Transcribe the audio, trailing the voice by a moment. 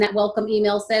that welcome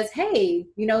email says, hey,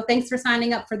 thanks for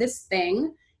signing up for this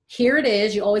thing. Here it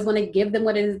is. You always want to give them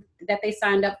what it is that they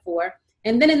signed up for.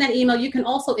 And then in that email, you can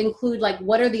also include, like,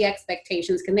 what are the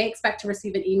expectations? Can they expect to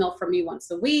receive an email from you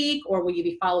once a week? Or will you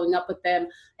be following up with them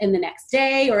in the next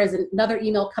day? Or is another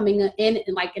email coming in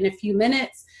a few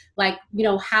minutes? Like,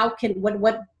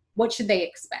 what should they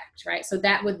expect, right? So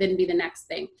that would then be the next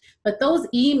thing. But those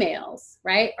emails,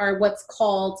 right, are what's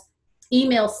called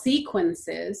email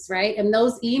sequences, right? And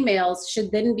those emails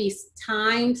should then be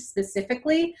timed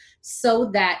specifically so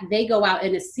that they go out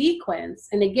in a sequence.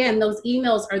 And again, those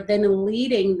emails are then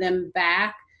leading them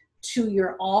back to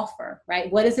your offer,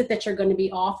 right? What is it that you're going to be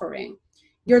offering?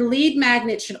 Your lead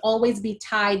magnet should always be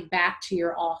tied back to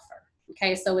your offer.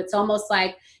 Okay, so it's almost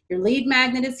like your lead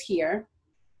magnet is here,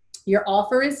 your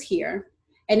offer is here,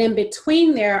 and in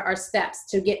between there are steps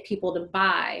to get people to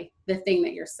buy the thing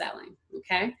that you're selling.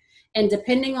 Okay. And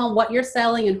depending on what you're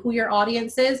selling and who your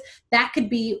audience is, that could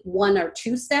be 1 or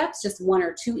 2 steps, just 1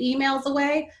 or 2 emails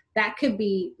away. That could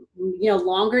be,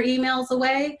 longer emails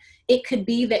away. It could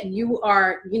be that you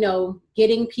are,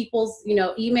 getting people's,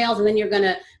 emails, and then you're going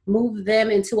to move them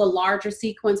into a larger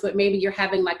sequence where maybe you're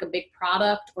having like a big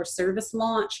product or service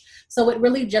launch. So it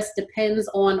really just depends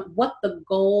on what the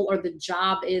goal or the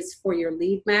job is for your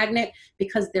lead magnet,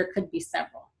 because there could be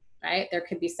several. Right? There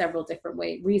could be several different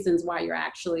reasons why you're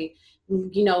actually,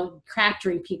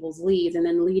 capturing people's leads and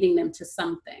then leading them to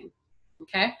something.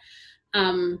 Okay.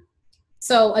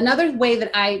 So another way that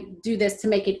I do this to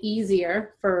make it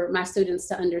easier for my students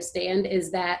to understand is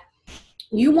that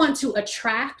you want to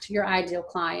attract your ideal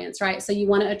clients, right? So you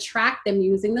want to attract them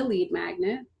using the lead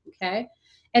magnet. Okay.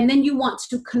 And then you want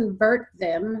to convert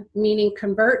them, meaning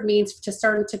convert means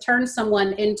to turn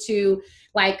someone into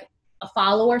like a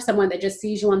follower, someone that just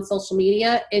sees you on social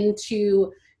media,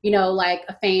 into, like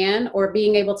a fan, or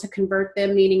being able to convert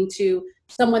them, meaning to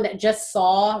someone that just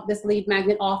saw this lead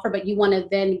magnet offer, but you want to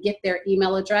then get their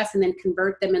email address and then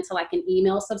convert them into like an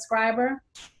email subscriber.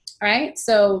 All right.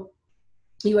 So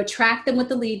you attract them with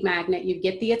the lead magnet, you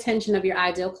get the attention of your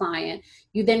ideal client,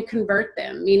 you then convert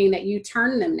them, meaning that you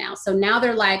turn them now. So now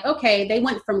they're like, okay, they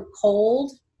went from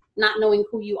cold, not knowing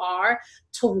who you are,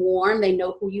 to warm. They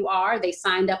know who you are. They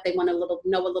signed up. They want to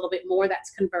know a little bit more. That's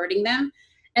converting them.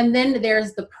 And then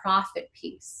there's the profit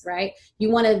piece, right?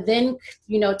 You want to then,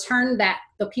 turn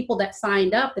the people that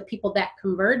signed up, the people that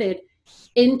converted,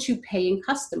 into paying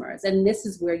customers. And this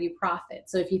is where you profit.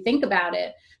 So if you think about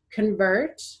it,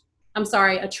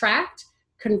 attract,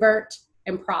 convert,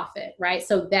 and profit, right?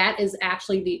 So that is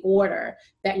actually the order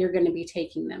that you're going to be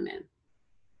taking them in.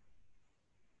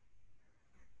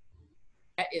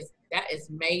 That is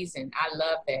amazing. I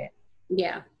love that.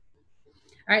 Yeah.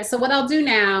 All right. So what I'll do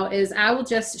now is I will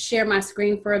just share my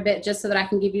screen for a bit, just so that I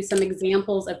can give you some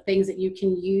examples of things that you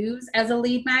can use as a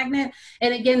lead magnet.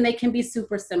 And again, they can be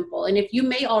super simple. And if you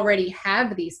may already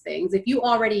have these things, if you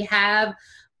already have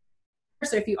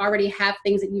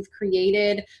things that you've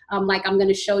created, like I'm going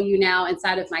to show you now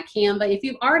inside of my Canva, if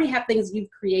you already have things you've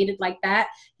created like that,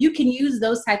 you can use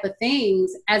those type of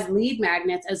things as lead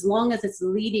magnets, as long as it's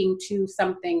leading to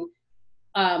something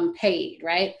paid,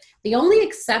 right? The only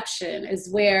exception is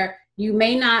where you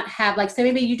may not have, like, say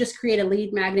maybe you just create a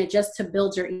lead magnet just to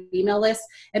build your email list,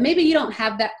 and maybe you don't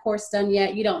have that course done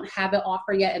yet, you don't have an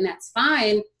offer yet, and that's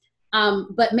fine.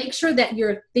 But make sure that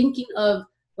you're thinking of,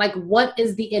 like, what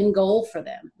is the end goal for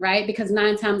them, right? Because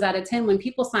 9 times out of 10, when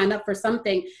people sign up for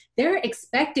something, they're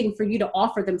expecting for you to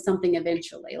offer them something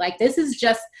eventually. Like, this is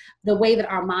just the way that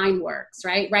our mind works,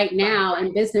 right? Right now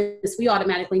in business, we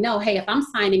automatically know, hey, if I'm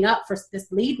signing up for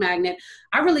this lead magnet,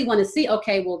 I really want to see,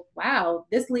 okay, well, wow,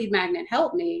 this lead magnet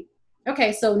helped me.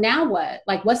 Okay, so now what?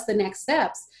 Like, what's the next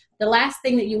steps? The last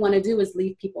thing that you want to do is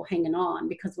leave people hanging on,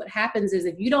 because what happens is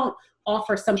if you don't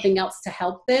offer something else to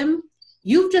help them,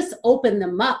 you've just opened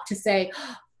them up to say,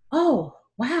 oh,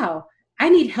 wow, I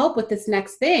need help with this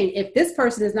next thing. If this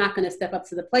person is not going to step up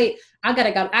to the plate, I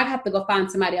have to go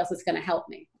find somebody else that's going to help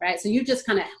me, right? So you just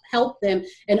kind of help them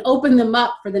and open them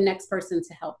up for the next person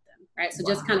to help them, right? So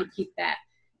just kind of keep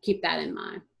that in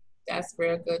mind. That's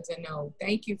real good to know.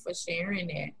 Thank you for sharing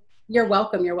that. You're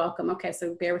welcome. You're welcome. Okay,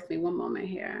 so bear with me one moment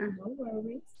here. No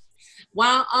worries.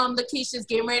 While Lakisha's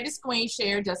getting ready to screen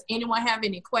share, does anyone have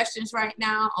any questions right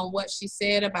now on what she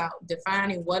said about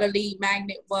defining what a lead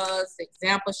magnet was, the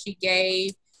example she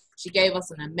gave? She gave us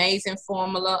an amazing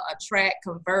formula: attract,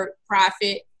 convert,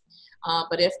 profit.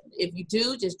 But if you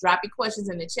do, just drop your questions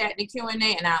in the chat, the Q&A,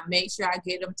 and I'll make sure I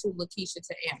get them to Lakisha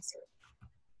to answer.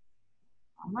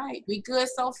 All right, we good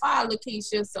so far,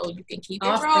 Lakisha, so you can keep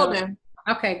it rolling.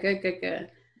 Okay, good.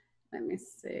 Let me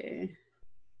see.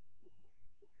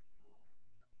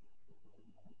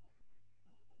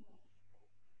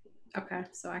 Okay,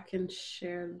 so I can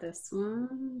share this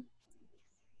one.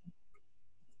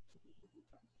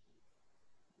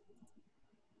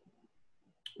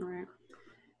 All right.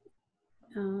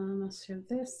 Let's share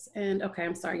this. And okay,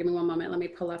 I'm sorry, give me one moment. Let me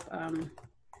pull up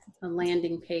a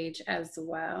landing page as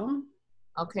well.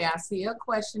 Okay, I see a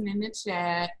question in the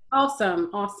chat. Awesome,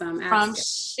 awesome. From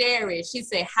Sherry, she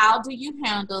said, how do you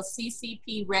handle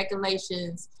CCP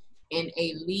regulations in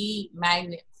a lead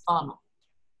magnet funnel?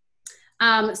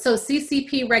 So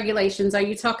CCP regulations, are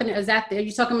you talking about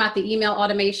the email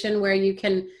automation where you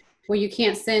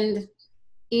can't send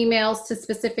emails to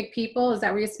specific people? Is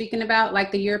that what you're speaking about?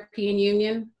 Like the European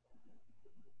Union?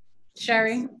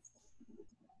 Sherry?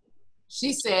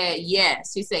 She said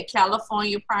yes. She said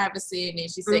California privacy, and then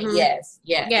she said yes.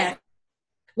 Yeah.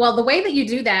 Well, the way that you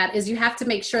do that is you have to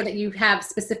make sure that you have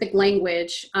specific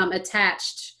language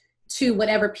attached to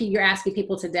whatever you're asking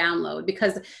people to download,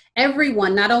 because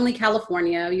everyone, not only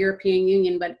California, European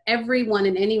Union, but everyone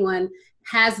and anyone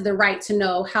has the right to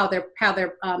know how their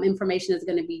information is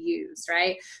going to be used,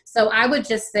 right? So I would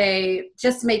just say,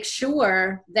 just make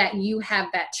sure that you have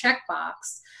that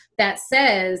checkbox that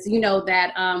says,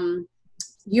 that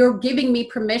you're giving me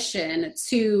permission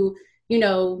to,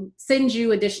 send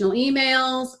you additional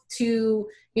emails, to,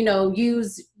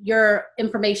 use your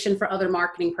information for other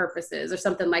marketing purposes or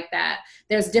something like that.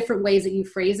 There's different ways that you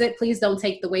phrase it. Please don't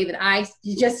take the way that I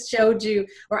just showed you,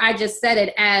 or I just said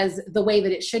it as the way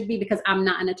that it should be, because I'm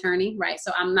not an attorney, right?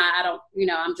 So I'm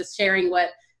just sharing what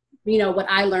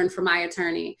I learned from my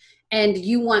attorney. And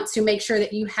you want to make sure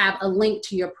that you have a link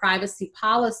to your privacy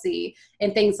policy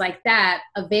and things like that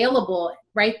available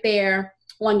right there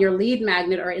on your lead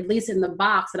magnet, or at least in the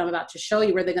box that I'm about to show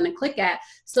you where they're going to click at,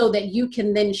 so that you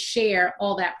can then share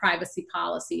all that privacy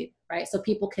policy, right? So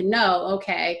people can know,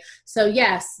 okay, so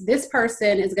yes, this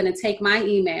person is going to take my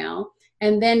email,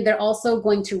 and then they're also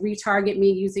going to retarget me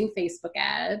using Facebook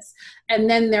ads. And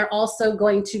then they're also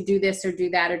going to do this or do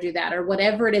that or do that, or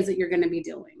whatever it is that you're going to be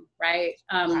doing, right?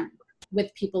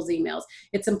 With people's emails.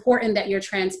 It's important that you're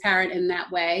transparent in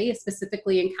that way,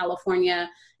 specifically in California.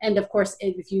 And of course,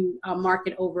 if you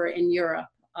market over in Europe,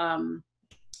 in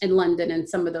London and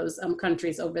some of those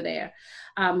countries over there.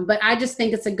 But I just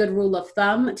think it's a good rule of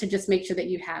thumb to just make sure that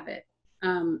you have it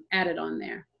added on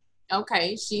there.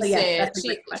 Okay, she said,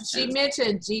 she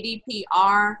mentioned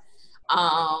GDPR,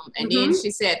 and then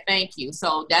she said, thank you.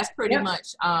 So that's pretty much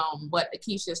what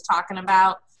Lakisha is talking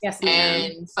about. Yes,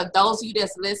 ma'am. And for those of you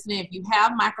that's listening, if you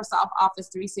have Microsoft Office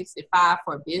 365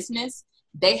 for business,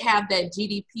 they have that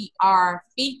GDPR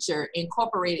feature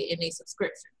incorporated in a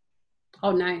subscription.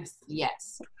 Oh, nice.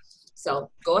 Yes.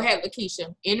 So go ahead,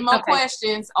 Lakisha. Any more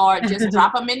questions, or just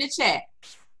drop them in the chat.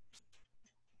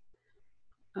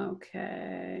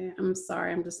 Okay. I'm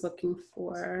sorry. I'm just looking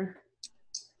for.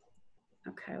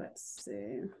 Okay, let's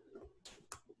see.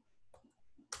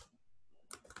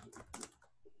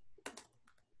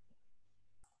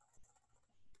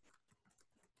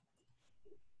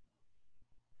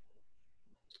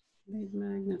 Lead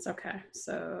magnets. Okay,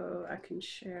 so I can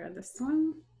share this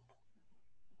one.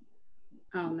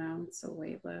 Oh no, it's a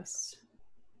wait list.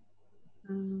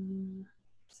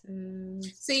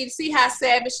 See how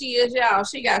savvy she is, y'all.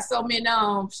 She got so many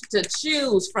to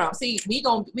choose from. See, we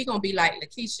gonna be like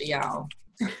Lakisha, y'all.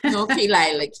 We gonna be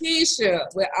like Lakisha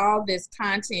with all this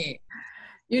content.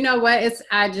 You know what?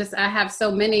 I have so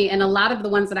many, and a lot of the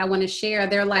ones that I want to share,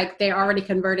 they're already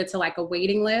converted to like a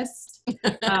waiting list.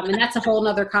 And that's a whole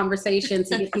nother conversation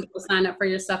to get people to sign up for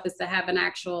your stuff, is to have an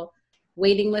actual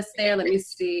waiting list there. Let me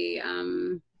see.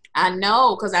 I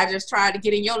know, because I just tried to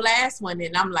get in your last one,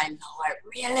 and I'm like, Lord,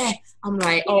 really? I'm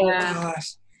like, oh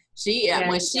gosh.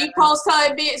 When she posts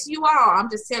her events, I'm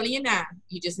just telling you now,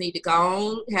 you just need to go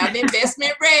on, have the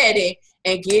investment ready,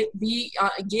 and get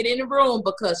in the room,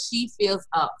 because she fills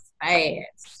up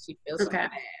fast. She fills up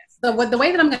fast. So the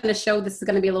way that I'm going to show this is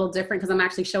going to be a little different, because I'm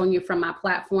actually showing you from my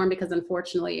platform, because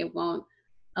unfortunately it won't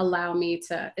allow me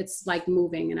to, it's like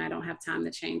moving and I don't have time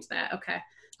to change that. Okay.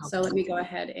 So let me go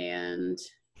ahead and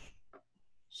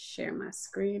share my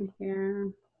screen here.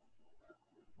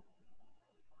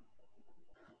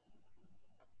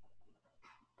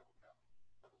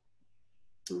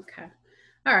 Okay.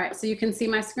 All right. So you can see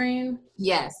my screen?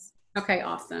 Yes. Okay,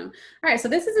 awesome. All right. So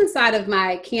this is inside of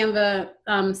my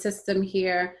Canva system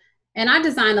here. And I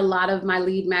design a lot of my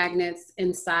lead magnets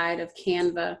inside of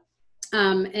Canva.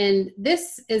 And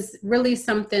this is really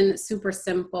something super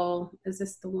simple. Is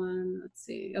this the one? Let's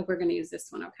see. Oh, we're going to use this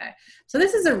one. Okay. So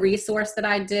this is a resource that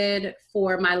I did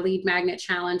for my lead magnet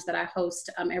challenge that I host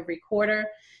every quarter.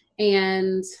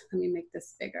 And let me make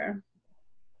this bigger.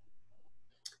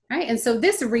 Right. And so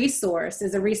this resource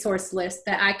is a resource list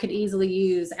that I could easily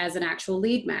use as an actual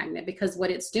lead magnet, because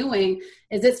what it's doing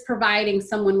is it's providing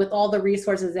someone with all the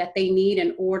resources that they need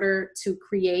in order to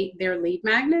create their lead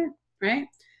magnet. Right.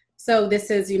 So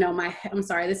this is,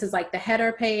 this is like the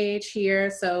header page here.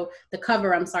 So the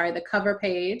cover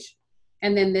page.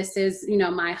 And then this is,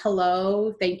 my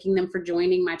hello, thanking them for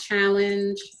joining my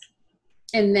challenge.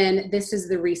 And then this is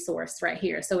the resource right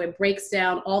here. So it breaks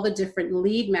down all the different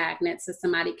lead magnets that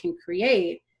somebody can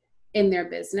create in their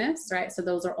business, right? So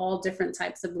those are all different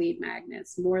types of lead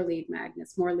magnets, more lead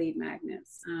magnets, more lead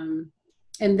magnets.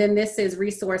 And then this is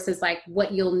resources like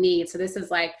what you'll need. So this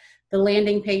is like the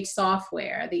landing page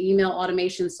software, the email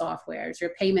automation softwares,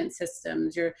 your payment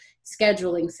systems, your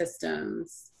scheduling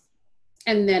systems.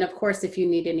 And then, of course, if you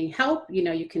need any help,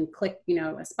 you can click,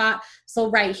 a spot. So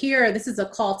right here, this is a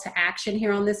call to action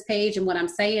here on this page. And what I'm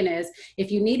saying is, if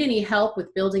you need any help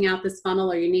with building out this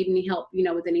funnel, or you need any help,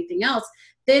 with anything else,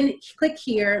 then click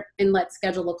here and let's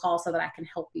schedule a call so that I can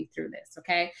help you through this,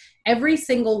 okay? Every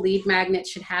single lead magnet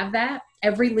should have that.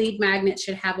 Every lead magnet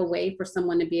should have a way for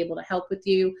someone to be able to help with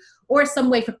you, or some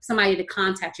way for somebody to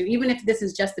contact you, even if this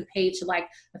is just a page like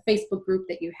a Facebook group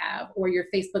that you have, or your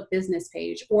Facebook business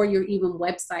page, or your even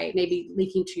website, maybe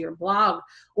linking to your blog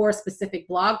or a specific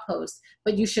blog post.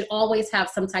 But you should always have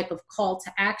some type of call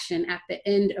to action at the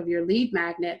end of your lead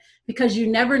magnet, because you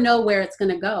never know where it's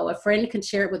going to go. A friend can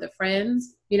share it with a friend,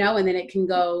 and then it can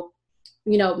go,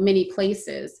 many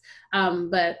places.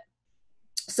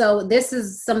 So this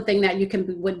is something that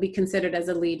would be considered as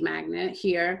a lead magnet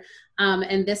here.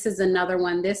 And this is another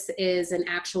one. This is an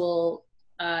actual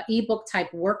ebook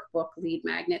type workbook lead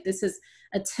magnet. This is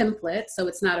a template, so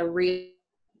it's not a real,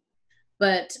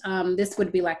 but this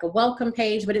would be like a welcome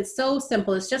page, but it's so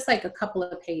simple. It's just like a couple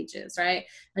of pages, right?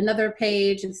 Another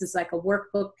page, this is like a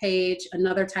workbook page,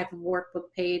 another type of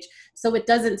workbook page. So it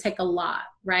doesn't take a lot,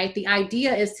 right? The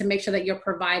idea is to make sure that you're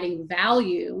providing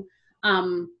value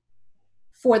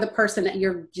for the person that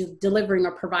you're delivering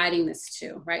or providing this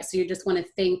to, right? So you just want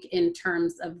to think in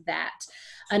terms of that.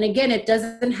 And again, it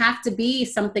doesn't have to be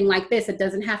something like this. It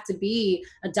doesn't have to be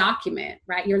a document,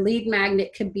 right? Your lead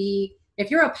magnet could be, if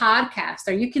you're a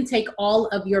podcaster, you can take all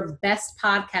of your best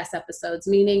podcast episodes,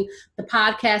 meaning the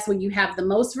podcast where you have the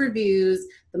most reviews,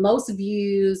 the most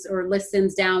views or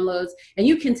listens, downloads, and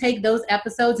you can take those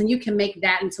episodes and you can make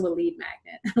that into a lead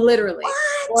magnet, literally.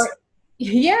 What?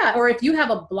 Or if you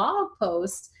have a blog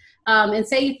post, and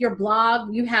say if your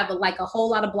blog, you have a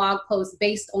whole lot of blog posts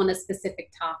based on a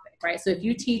specific topic, right? So if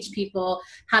you teach people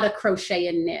how to crochet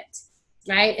and knit,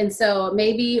 right? And so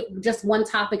maybe just one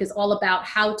topic is all about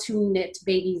how to knit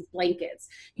babies' blankets.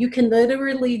 You can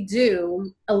literally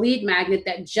do a lead magnet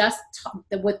that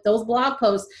with those blog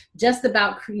posts, just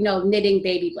about, knitting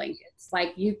baby blankets.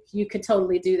 Like you could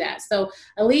totally do that. So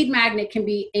a lead magnet can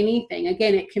be anything.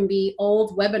 Again, it can be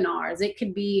old webinars. It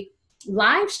could be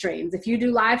live streams. If you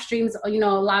do live streams, a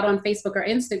lot on Facebook or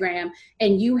Instagram,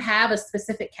 and you have a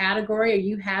specific category, or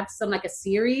you have a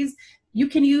series, you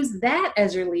can use that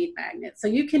as your lead magnet. So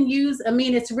you can use,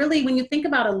 it's really, when you think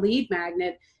about a lead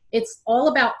magnet, it's all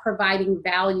about providing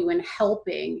value and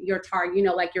helping your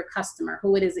target, like your customer,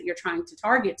 who it is that you're trying to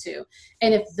target to.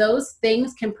 And if those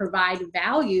things can provide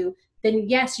value, then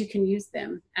yes, you can use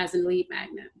them as a lead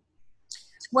magnet.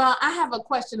 Well, I have a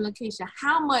question, Lakisha.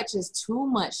 How much is too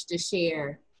much to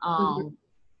share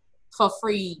for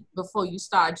free before you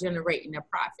start generating a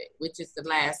profit, which is the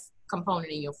last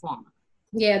component in your formula?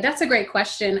 Yeah, that's a great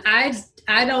question. I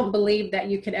don't believe that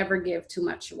you could ever give too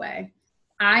much away.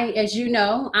 As you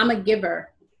know, I'm a giver.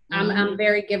 I'm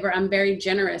very giver. I'm very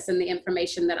generous in the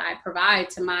information that I provide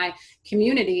to my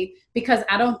community, because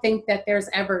I don't think that there's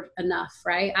ever enough,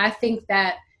 right? I think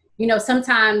that,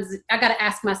 sometimes I got to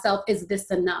ask myself, is this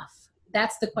enough?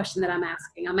 That's the question that I'm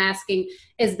asking. I'm asking,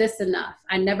 is this enough?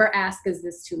 I never ask, is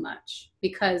this too much?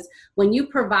 Because when you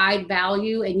provide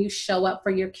value and you show up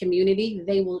for your community,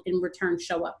 they will in return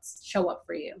show up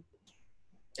for you.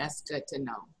 That's good to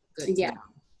know. Good to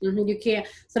know. You can't.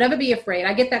 So never be afraid.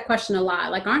 I get that question a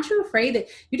lot. Like, aren't you afraid that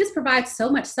you just provide so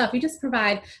much stuff? You just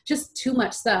provide just too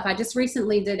much stuff. I just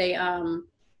recently did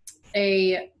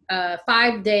a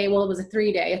 5-day, well, it was a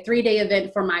 3-day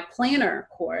event for my planner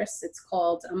course. It's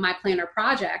called My Planner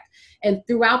Project. And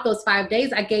throughout those 5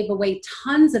 days, I gave away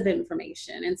tons of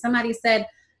information. And somebody said,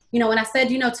 when I said,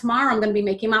 tomorrow I'm going to be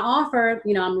making my offer,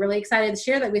 I'm really excited to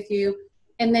share that with you.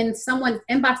 And then someone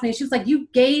inboxed me. She was like, you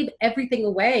gave everything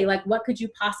away. Like, what could you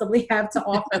possibly have to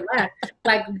offer left?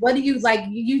 Like, what do you like?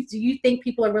 Do you think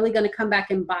people are really going to come back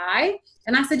and buy?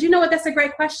 And I said, you know what? That's a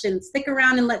great question. Stick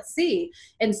around and let's see.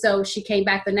 And so she came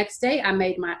back the next day. I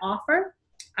made my offer.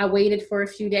 I waited for a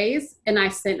few days and I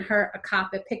sent her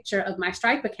a picture of my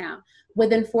Stripe account.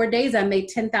 Within 4 days, I made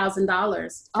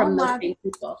 $10,000 Oh from those my. same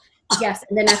people. Yes.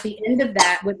 And then at the end of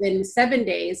that, within 7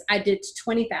 days, I did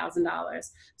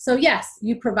 $20,000. So yes,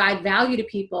 you provide value to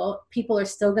people. People are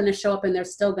still going to show up and they're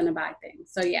still going to buy things.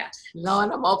 So yeah.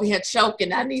 Lord, I'm over here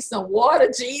choking. I need some water,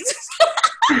 Jesus.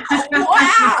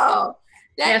 Wow.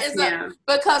 That Yes, is ma'am.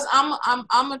 because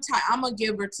I'm a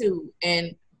giver too.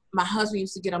 And my husband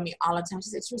used to get on me all the time. She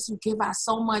said, Tris, you give out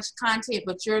so much content,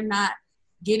 but you're not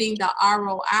getting the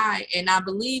ROI. And I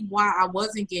believe why I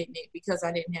wasn't getting it, because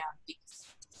I didn't have these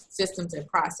systems and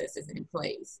processes in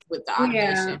place with the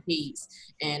automation piece.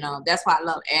 And that's why I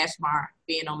love Ashmar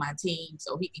being on my team,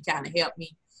 so he can kind of help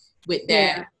me with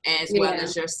that as well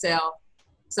as yourself.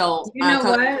 So you know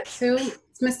what, too,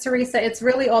 Miss Teresa, it's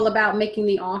really all about making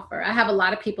the offer. I have a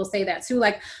lot of people say that too,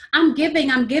 like, I'm giving.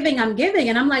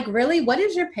 And I'm like, really? What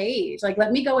is your page? Like,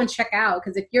 let me go and check out.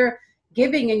 Because if you're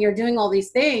giving and you're doing all these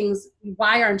things,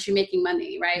 why aren't you making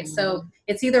money, right? Mm-hmm. So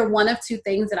it's either one of two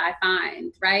things that I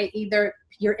find, right? Either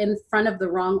you're in front of the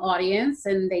wrong audience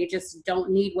and they just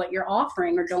don't need what you're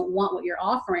offering or don't want what you're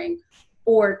offering,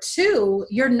 or two,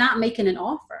 you're not making an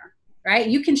offer, right?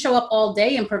 You can show up all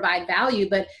day and provide value,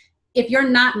 but if you're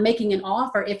not making an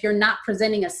offer, if you're not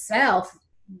presenting a self,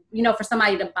 for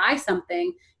somebody to buy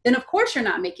something, then of course you're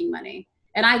not making money.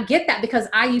 And I get that, because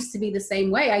I used to be the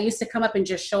same way. I used to come up and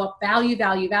just show up value,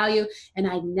 and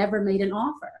I never made an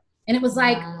offer. And it was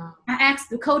like, I asked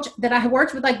the coach that I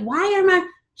worked with, like, why am I?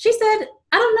 She said,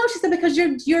 I don't know. She said, because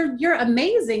you're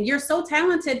amazing. You're so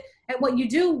talented at what you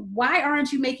do. Why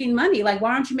aren't you making money? Like,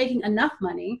 why aren't you making enough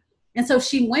money? And so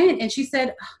she went and she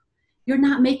said, you're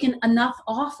not making enough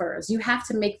offers. You have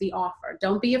to make the offer.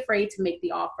 Don't be afraid to make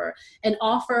the offer, and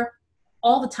offer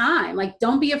all the time. Like,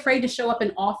 don't be afraid to show up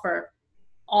and offer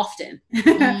often,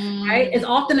 right? As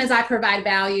often as I provide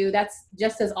value, that's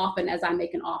just as often as I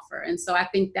make an offer. And so I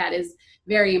think that is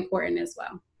very important as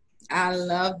well. I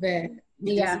love that.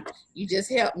 You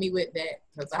just helped me with that,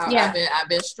 because I've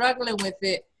been struggling with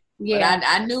it. Yeah. But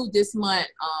I knew this month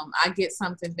I get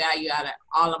something value out of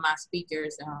all of my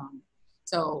speakers.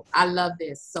 So I love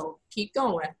this. So keep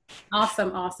going.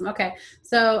 Awesome. Okay.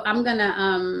 So I'm going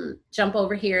to jump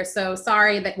over here. So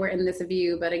sorry that we're in this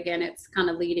view, but again, it's kind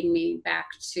of leading me back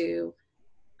to,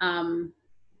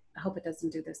 I hope it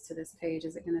doesn't do this to this page.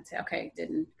 Is it going to take? Okay, it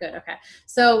didn't. Good. Okay.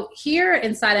 So here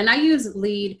inside, and I use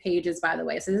lead pages, by the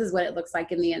way. So this is what it looks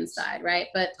like in the inside, right?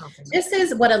 But this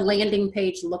is what a landing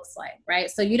page looks like,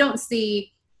 right? So you don't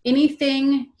see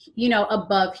anything,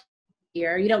 above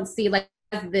here. You don't see like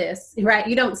this, right?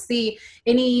 You don't see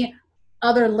any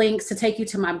other links to take you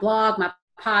to my blog, my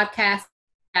podcast,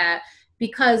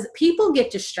 because people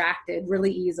get distracted really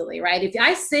easily, right? If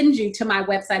I send you to my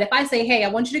website, if I say, hey, I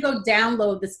want you to go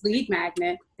download this lead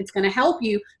magnet, it's going to help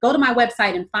you go to my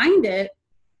website and find it.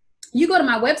 You go to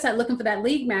my website looking for that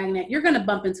lead magnet, you're going to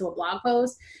bump into a blog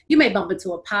post. You may bump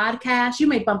into a podcast. You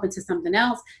may bump into something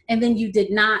else. And then you did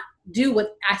not do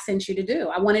what I sent you to do.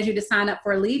 I wanted you to sign up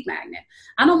for a lead magnet.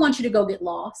 I don't want you to go get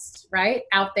lost, right,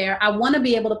 out there. I want to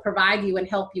be able to provide you and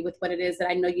help you with what it is that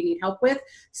I know you need help with.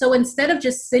 So instead of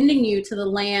just sending you to the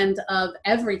land of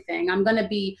everything, I'm going to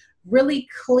be really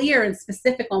clear and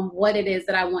specific on what it is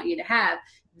that I want you to have.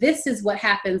 This is what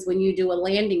happens when you do a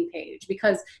landing page,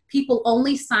 because people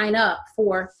only sign up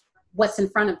for what's in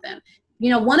front of them.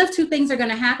 One of two things are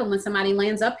going to happen when somebody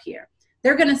lands up here.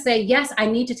 They're going to say, yes, I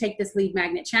need to take this lead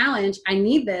magnet challenge. I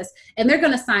need this. And they're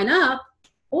going to sign up,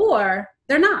 or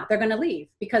they're not. They're going to leave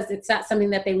because it's not something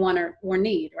that they want or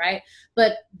need, right?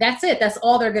 But that's it. That's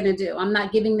all they're going to do. I'm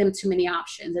not giving them too many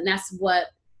options. And that's what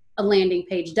a landing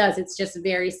page does. It's just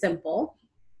very simple.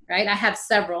 Right? I have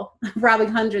several, probably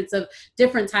hundreds of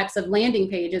different types of landing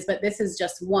pages, but this is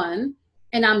just one.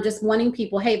 And I'm just wanting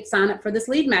people, hey, sign up for this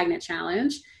lead magnet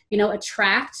challenge,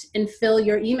 attract and fill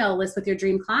your email list with your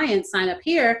dream clients, sign up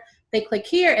here, they click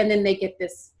here, and then they get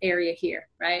this area here,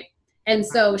 right? And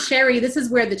so, Sherry, this is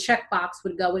where the checkbox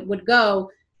would go. It would go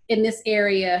in this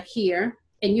area here,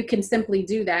 and you can simply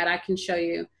do that. I can show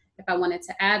you if I wanted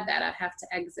to add that. I'd have to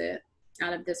exit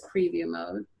out of this preview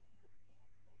mode.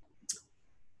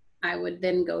 I would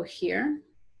then go here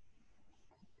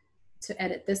to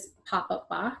edit this pop-up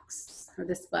box, or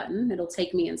this button. It'll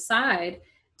take me inside.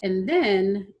 And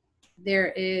then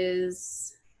there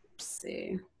is, let's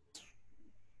see,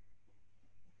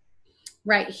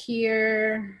 right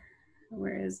here,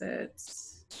 where is it?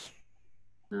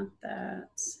 Not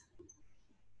that.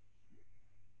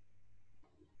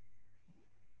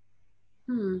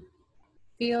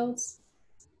 Fields.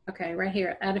 Okay, right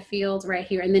here, add a field right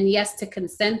here. And then yes to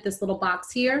consent, this little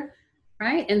box here,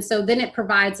 right? And so then it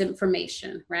provides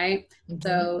information, right? Mm-hmm.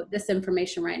 So this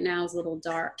information right now is a little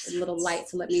dark, a little light,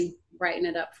 so let me brighten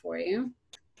it up for you.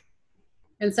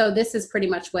 And so this is pretty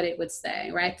much what it would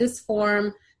say, right? This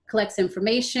form collects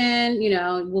information, we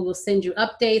will send you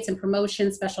updates and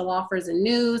promotions, special offers and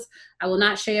news. I will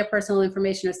not share your personal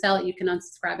information or sell it. You can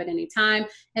unsubscribe at any time.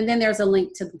 And then there's a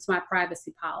link to my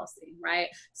privacy policy, right?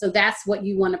 So that's what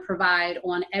you want to provide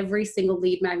on every single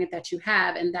lead magnet that you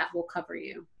have, and that will cover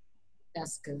you.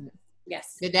 That's good.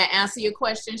 Yes. Did that answer your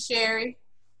question, Sherry?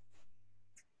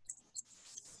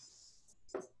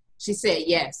 She said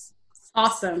yes.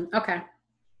 Awesome. Okay.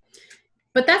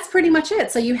 But that's pretty much it.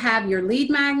 So you have your lead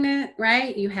magnet,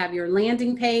 right? You have your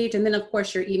landing page, and then of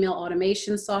course your email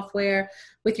automation software.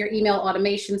 With your email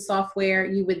automation software,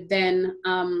 you would then,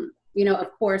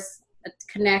 of course,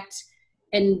 connect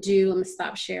and do, let me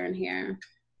stop sharing here.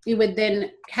 You would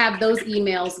then have those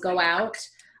emails go out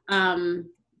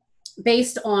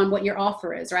based on what your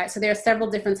offer is, right? So there are several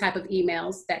different type of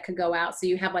emails that could go out. So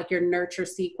you have like your nurture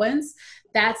sequence.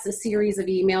 That's a series of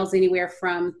emails, anywhere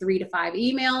from 3 to 5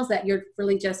 emails that you're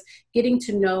really just getting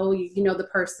to know, the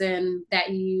person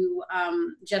that you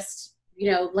just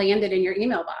landed in your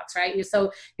email box, right?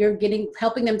 So you're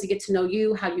helping them to get to know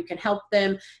you, how you can help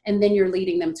them, and then you're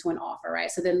leading them to an offer,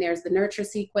 right? So then there's the nurture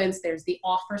sequence, there's the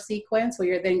offer sequence, where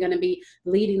you're then going to be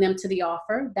leading them to the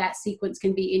offer. That sequence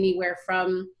can be anywhere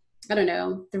from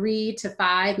 3 to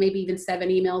 5, maybe even 7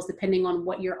 emails, depending on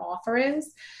what your offer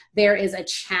is. There is a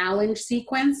challenge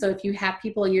sequence. So if you have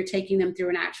people and you're taking them through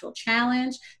an actual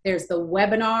challenge, there's the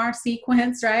webinar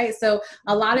sequence, right? So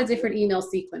a lot of different email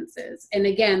sequences. And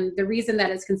again, the reason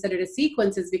that it's considered a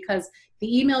sequence is because the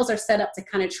emails are set up to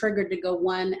kind of trigger to go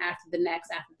one after the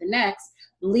next,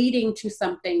 leading to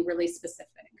something really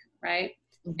specific, right?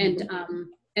 Mm-hmm.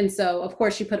 And so of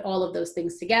course you put all of those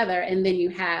things together, and then you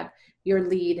have your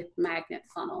lead magnet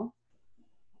funnel.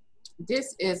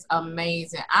 This is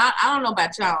amazing. I don't know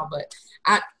about y'all, but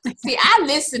I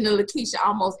listen to Lakisha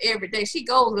almost every day. She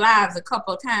goes live a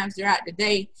couple of times throughout the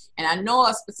day, and I know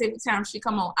a specific time she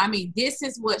come on. I mean, this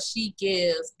is what she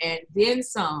gives and then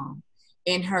some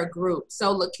in her group.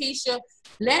 So Lakisha,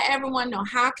 let everyone know,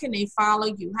 how can they follow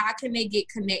you? How can they get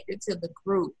connected to the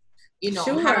group?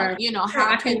 Sure.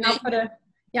 How can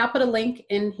they? I'll put a link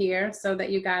in here so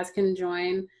that you guys can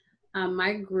join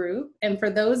my group. And for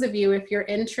those of you, if you're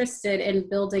interested in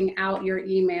building out your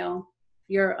email,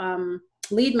 your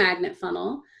lead magnet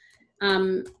funnel,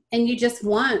 and you just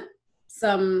want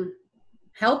some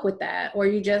help with that, or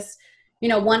you just,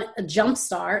 want a jump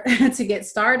start to get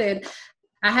started,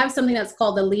 I have something that's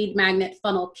called the Lead Magnet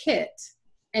Funnel Kit.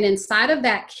 And inside of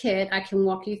that kit, I can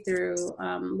walk you through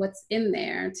what's in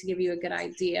there to give you a good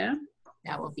idea.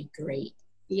 That would be great.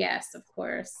 Yes, of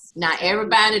course. Now,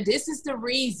 everybody, this is the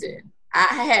reason I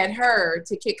had her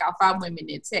to kick off our Women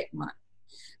in Tech Month,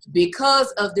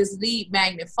 because of this lead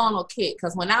magnet funnel kit.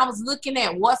 Because when I was looking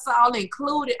at what's all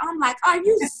included, I'm like, are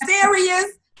you serious?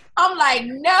 I'm like,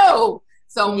 no.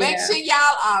 So make sure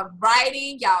y'all are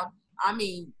writing. Y'all,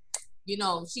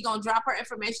 she going to drop her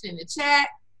information in the chat.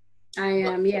 I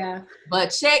am, yeah.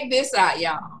 But check this out,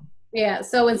 y'all. Yeah,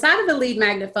 so inside of the lead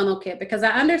magnet funnel kit, because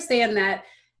I understand that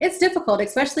it's difficult,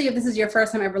 especially if this is your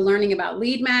first time ever learning about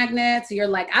lead magnets. You're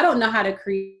like, I don't know how to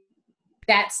create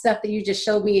that stuff that you just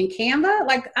showed me in Canva.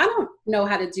 Like, I don't know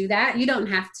how to do that. You don't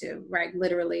have to, right?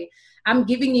 Literally. I'm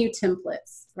giving you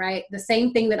templates, right? The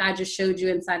same thing that I just showed you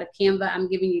inside of Canva, I'm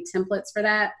giving you templates for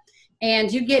that.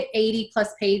 And you get 80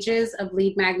 plus pages of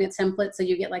lead magnet templates. So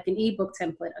you get like an ebook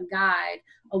template, a guide,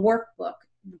 a workbook,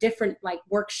 different like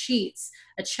worksheets,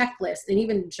 a checklist, and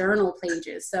even journal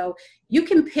pages. So you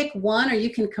can pick one or you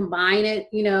can combine it,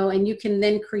 and you can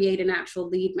then create an actual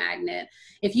lead magnet.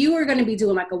 If you were going to be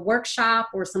doing like a workshop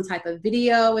or some type of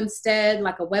video instead,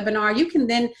 like a webinar, you can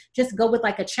then just go with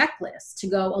like a checklist to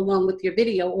go along with your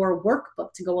video, or a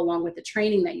workbook to go along with the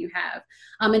training that you have.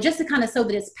 And just to kind of so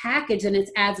that it's packaged and it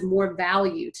adds more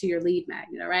value to your lead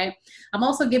magnet, all right? I'm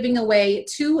also giving away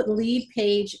 2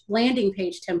 landing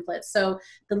page templates. So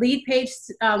the lead page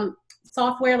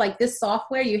software, like this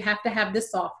software, you have to have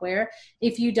this software.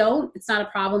 If you don't, it's not a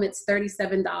problem. It's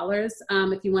 $37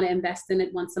 if you want to invest in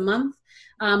it once a month.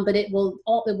 But it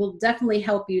will definitely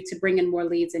help you to bring in more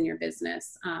leads in your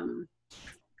business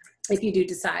if you do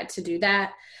decide to do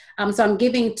that. So I'm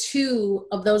giving 2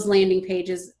 of those landing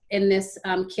pages in this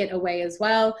kit away as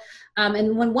well.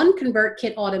 And when one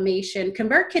ConvertKit automation,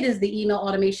 ConvertKit is the email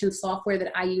automation software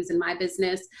that I use in my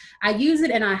business. I use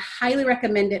it and I highly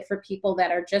recommend it for people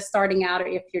that are just starting out, or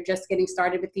if you're just getting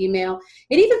started with email,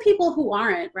 and even people who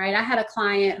aren't, right? I had a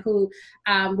client who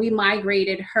we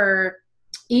migrated her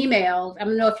email. I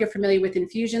don't know if you're familiar with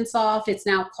Infusionsoft. It's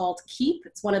now called Keep.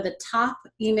 It's one of the top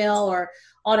email or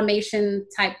automation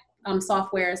type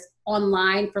softwares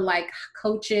online for like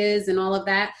coaches and all of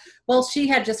that. Well, she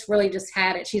had just really just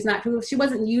had it. She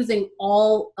wasn't using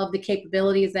all of the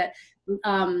capabilities that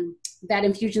that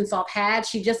Infusionsoft had.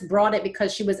 She just brought it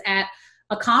because she was at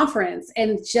a conference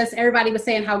and just everybody was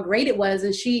saying how great it was,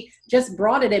 and she just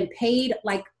brought it and paid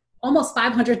like almost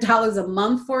 $500 a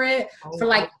month for it for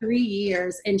like 3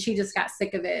 years, and she just got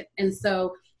sick of it. And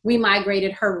so we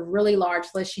migrated her really large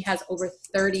list. She has over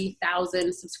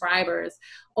 30,000 subscribers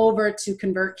over to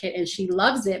ConvertKit, and she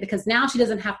loves it because now she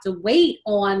doesn't have to wait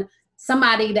on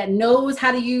somebody that knows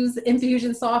how to use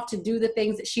Infusionsoft to do the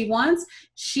things that she wants.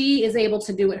 She is able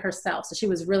to do it herself. So she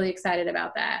was really excited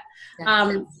about that.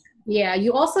 Yeah,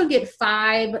 you also get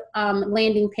 5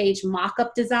 landing page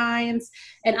mock-up designs,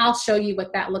 and I'll show you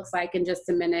what that looks like in just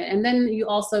a minute. And then you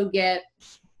also get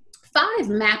 5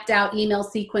 mapped out email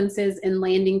sequences and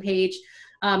landing page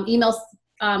email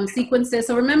sequences.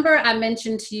 So remember I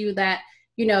mentioned to you that,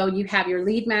 you know, you have your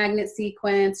lead magnet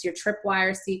sequence, your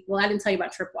tripwire sequence. Well, I didn't tell you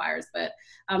about tripwires, but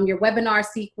your webinar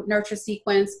nurture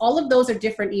sequence, all of those are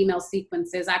different email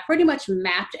sequences. I pretty much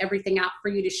mapped everything out for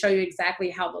you to show you exactly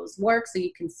how those work so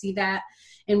you can see that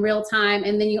in real time.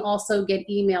 And then you also get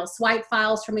email swipe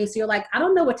files from me. So you're like, I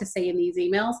don't know what to say in these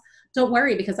emails. Don't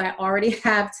worry, because I already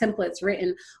have templates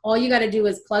written. All you got to do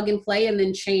is plug and play and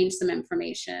then change some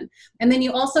information. And then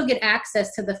you also get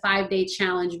access to the 5-day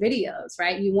challenge videos,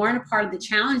 right? You weren't a part of the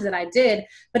challenge that I did,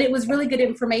 but it was really good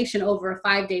information over a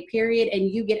 5-day period,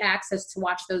 and you get access to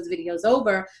watch those videos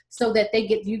over so that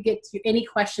you get any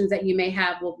questions that you may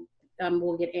have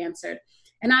will get answered.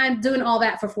 And I'm doing all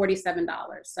that for $47.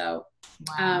 So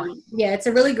yeah, it's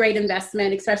a really great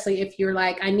investment, especially if you're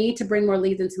like, I need to bring more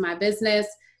leads into my business.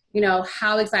 You know,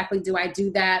 how exactly do I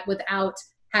do that without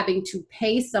having to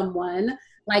pay someone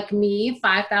like me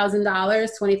 $5,000,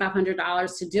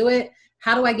 $2,500 to do it?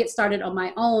 How do I get started on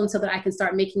my own so that I can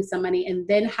start making some money and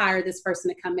then hire this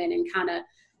person to come in and kind of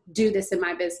do this in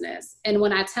my business? And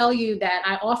when I tell you that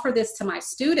I offer this to my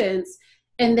students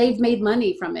and they've made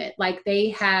money from it, like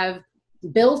they have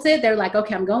built it, they're like,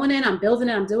 okay, I'm going in, I'm building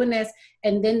it, I'm doing this,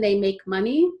 and then they make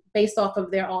money based off of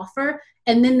their offer.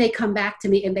 And then they come back to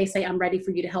me and they say, I'm ready for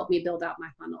you to help me build out my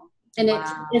funnel. And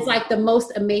it's like the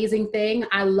most amazing thing.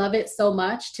 I love it so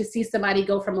much to see somebody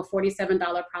go from a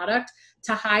 $47 product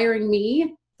to hiring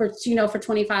me for, you know, for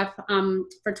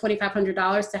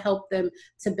 $2,500 to help them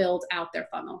to build out their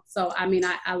funnel. So, I mean,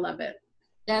 I love it.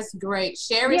 That's great.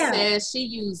 Sherry says she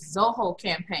used Zoho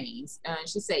campaigns.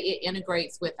 She said it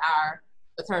integrates with her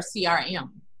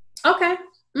CRM. Okay.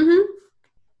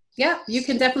 Yeah, you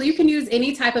can use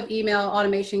any type of all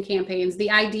automation campaigns.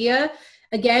 The idea,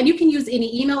 again, you can use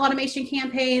any email automation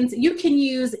campaigns. You can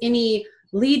use any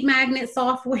lead magnet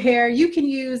software. You can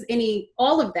use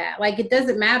all of that. Like, it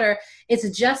doesn't matter. It's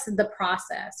just the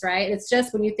process, right? It's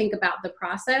just when you think about the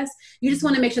process, you just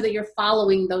want to make sure that you're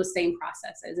following those same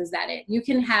processes. Is that it? You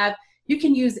can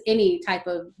use any type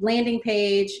of landing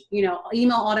page, you know,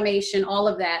 email automation, all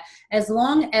of that, as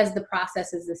long as the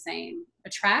process is the same.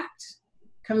 Attract,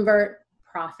 convert,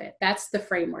 profit. That's the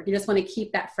framework. You just want to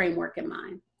keep that framework in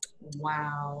mind.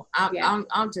 Wow.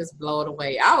 I'm just blown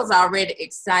away. I was already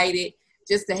excited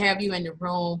just to have you in the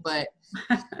room, but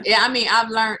yeah, I mean, I've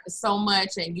learned so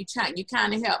much, and you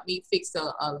kind of helped me fix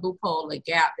a loophole, a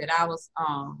gap that I was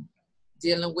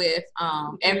dealing with.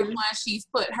 Everyone, she's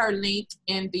put her link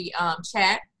in the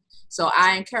chat. So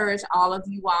I encourage all of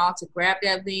you all to grab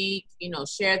that link, you know,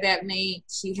 share that link.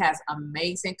 She has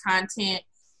amazing content.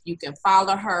 You can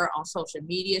follow her on social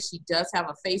media. She does have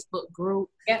a Facebook group.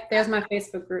 Yep, there's my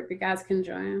Facebook group. You guys can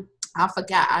join. I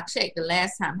forgot. I checked the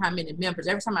last time how many members.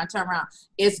 Every time I turn around,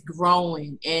 it's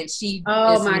growing. And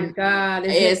my God.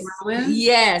 Is it growing?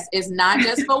 Yes. It's not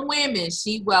just for women.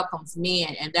 She welcomes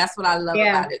men. And that's what I love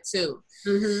about it too.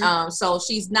 So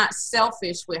she's not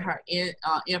selfish with her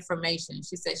information.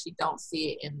 She said she don't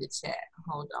see it in the chat.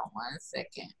 Hold on 1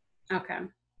 second. Okay.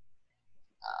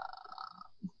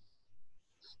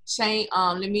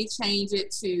 Let me change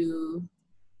it to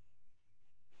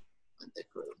the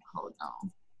group. Hold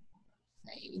on.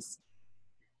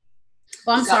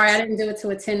 Well, I'm sorry, I didn't do it to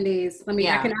attendees.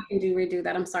 I can redo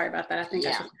that. I'm sorry about that. I think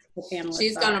I should put the panelists.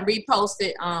 She's gonna repost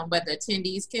it where the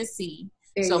attendees can see.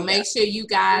 So make sure you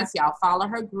guys, y'all follow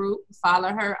her group, follow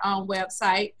her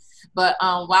website. But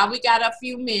while we got a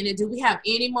few minutes, do we have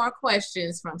any more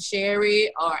questions from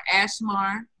Sherry or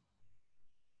Ashmar?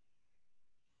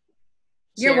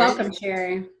 You're welcome,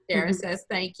 Sherry. Sherry says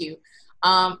thank you.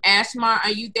 Ashmar,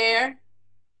 are you there?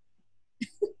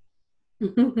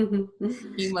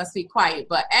 He must be quiet.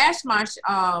 But Ashmarsh,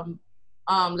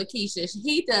 Lakisha,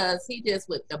 he does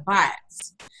with the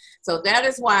bots. So that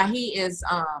is why he is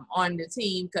on the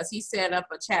team, because he set up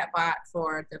a chat bot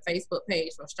for the Facebook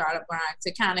page for Startup Grind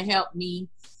to kind of help me,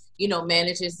 you know,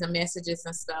 manages the messages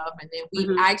and stuff. And then he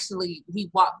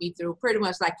walked me through pretty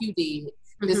much like you did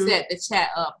to set the chat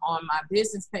up on my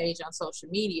business page on social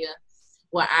media,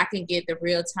 where I can get the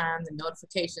real time, the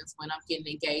notifications when I'm getting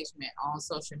engagement on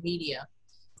social media.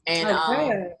 And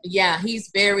yeah, he's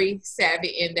very savvy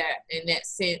in that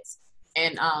sense,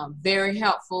 and very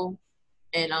helpful,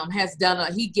 and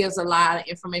he gives a lot of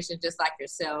information just like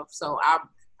yourself. So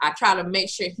I try to make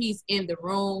sure he's in the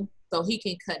room so he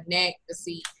can connect to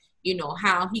see, you know,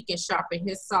 how he can sharpen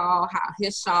his saw, how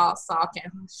his saw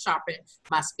can sharpen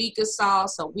my speaker saw,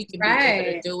 so we can be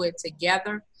able to do it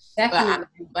together.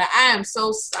 Definitely. But I am so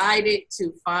excited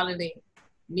to finally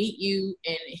meet you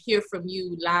and hear from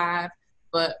you live.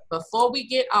 But before we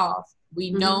get off,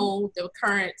 we know the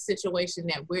current situation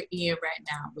that we're in right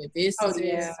now with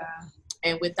businesses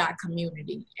and with our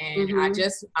community. And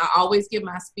I always give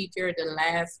my speaker the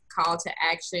last call to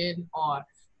action or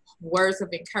words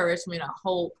of encouragement or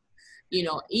hope, you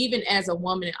know, even as a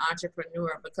woman and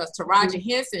entrepreneur, because Taraja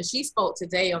Henson, she spoke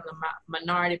today on the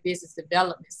Minority Business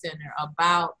Development Center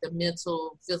about the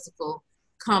mental, physical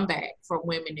comeback for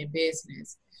women in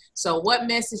business. So what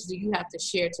message do you have to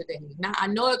share today? Now, I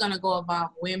know it's going to go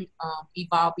about women,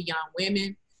 evolve beyond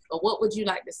women, but what would you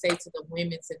like to say to the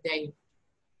women today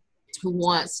who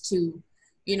wants to,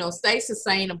 you know, stay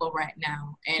sustainable right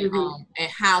now, and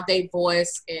how they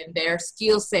voice and their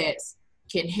skill sets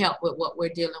can help with what we're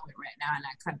dealing with right now in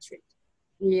our country?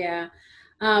 Yeah.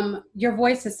 Your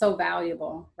voice is so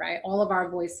valuable, right? All of our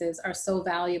voices are so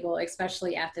valuable,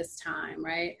 especially at this time,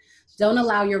 right? Don't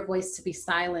allow your voice to be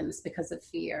silenced because of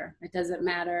fear. It doesn't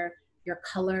matter your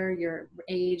color, your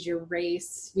age, your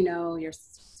race, you know, your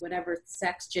whatever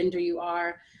sex, gender you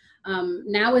are.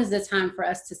 Now is the time for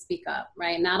us to speak up,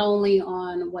 right? Not only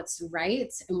on what's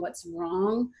right and what's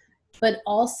wrong, but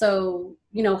also,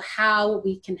 you know, how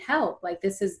we can help. Like,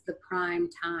 this is the prime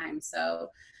time. So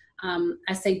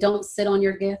I say, don't sit on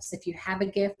your gifts. If you have a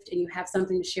gift and you have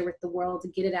something to share with the world,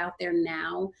 get it out there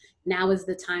now. Now is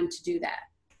the time to do that,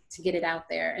 to get it out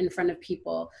there in front of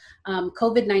people.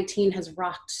 COVID-19 has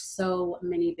rocked so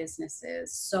many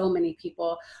businesses. So many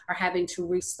people are having to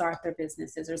restart their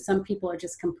businesses, or some people are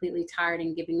just completely tired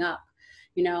and giving up,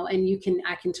 you know, and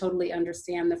I can totally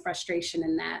understand the frustration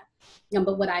in that.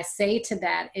 But what I say to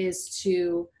that is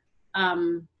to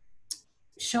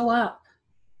show up.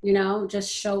 You know,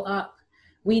 just show up.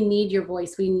 We need your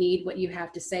voice. We need what you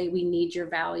have to say. We need your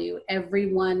value.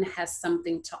 Everyone has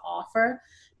something to offer.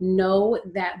 Know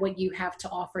that what you have to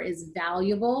offer is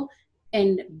valuable,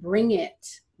 and bring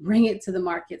it to the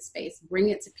market space. Bring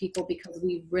it to people, because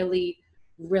we really,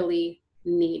 really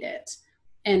need it.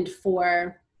 And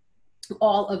for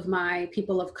all of my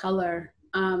people of color,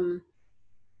 don't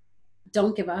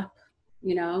give up.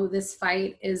 You know, this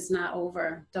fight is not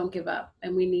over. Don't give up.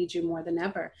 And we need you more than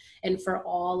ever. And for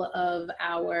all of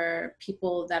our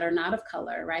people that are not of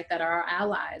color, right, that are our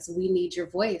allies, we need your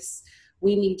voice.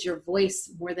 We need your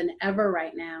voice more than ever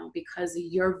right now, because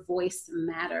your voice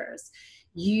matters.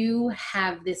 You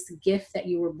have this gift that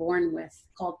you were born with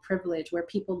called privilege, where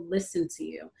people listen to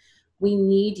you. We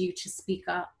need you to speak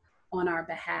up on our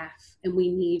behalf, and we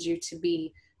need you to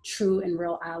be true and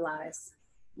real allies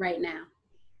right now.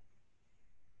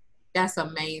 That's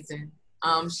amazing.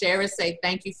 Shara say,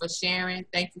 thank you for sharing.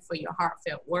 Thank you for your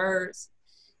heartfelt words.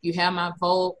 You have my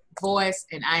voice,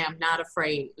 and I am not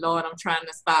afraid. Lord, I'm trying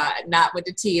to start, not with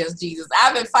the tears, Jesus.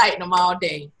 I've been fighting them all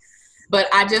day. But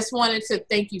I just wanted to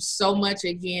thank you so much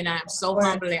again. I'm so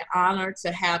humbly honored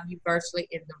to have you virtually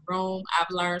in the room. I've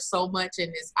learned so much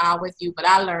in this hour with you, but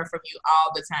I learn from you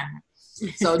all the time.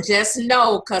 So just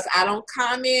know, because I don't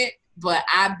comment, but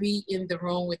I be in the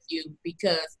room with you,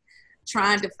 because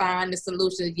trying to find the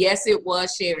solution. Yes, it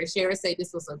was Sherry. Sherry said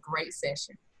this was a great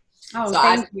session. Oh, so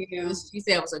thank you. She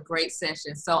said it was a great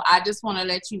session. So I just want to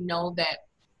let you know that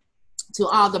to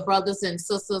all the brothers and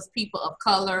sisters, people of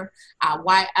color, our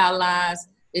white allies,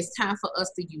 it's time for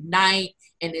us to unite.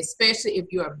 And especially if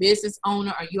you're a business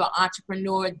owner or you're an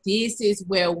entrepreneur, this is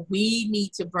where we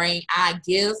need to bring our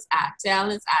gifts, our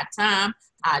talents, our time,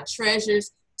 our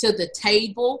treasures to the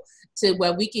table, to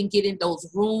where we can get in those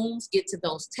rooms, get to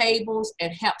those tables,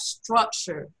 and help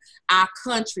structure our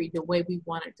country the way we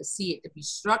wanted to see it to be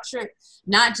structured,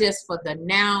 not just for the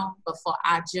now, but for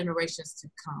our generations to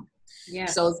come. Yeah.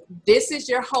 So this is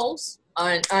your host,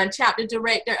 on chapter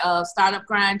director of Startup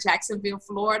Grind, Jacksonville,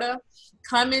 Florida,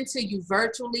 coming to you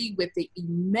virtually with the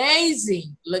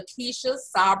amazing Lakisha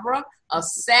Sarbah of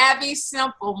Savvy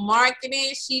Simple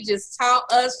Marketing. She just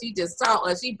taught us.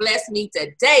 She blessed me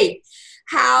today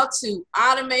how to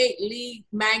automate lead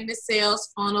magnet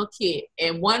sales funnel kit.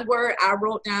 And one word I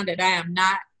wrote down that I am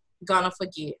not gonna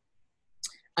forget.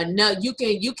 Enough,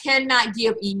 you cannot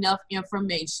give enough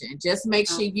information. Just make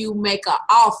sure you make an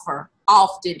offer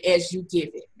often as you give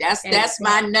it. That's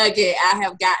my nugget I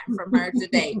have gotten from her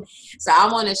today. So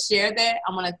I want to share that.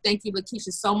 I want to thank you,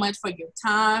 Lakisha, so much for your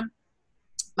time.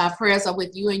 My prayers are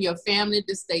with you and your family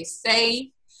to stay safe,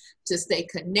 to stay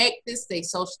connected, stay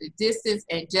socially distanced,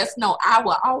 and just know I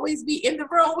will always be in the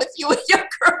room with you and your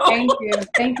crew. Thank you.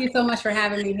 Thank you so much for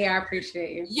having me here. I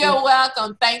appreciate you. You're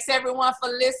welcome. Thanks everyone for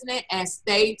listening, and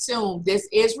stay tuned. This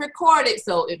is recorded,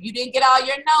 so if you didn't get all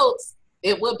your notes,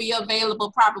 it will be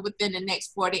available probably within the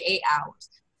next 48 hours.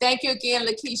 Thank you again,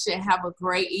 Lakisha, and have a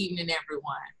great evening,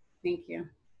 everyone. Thank you.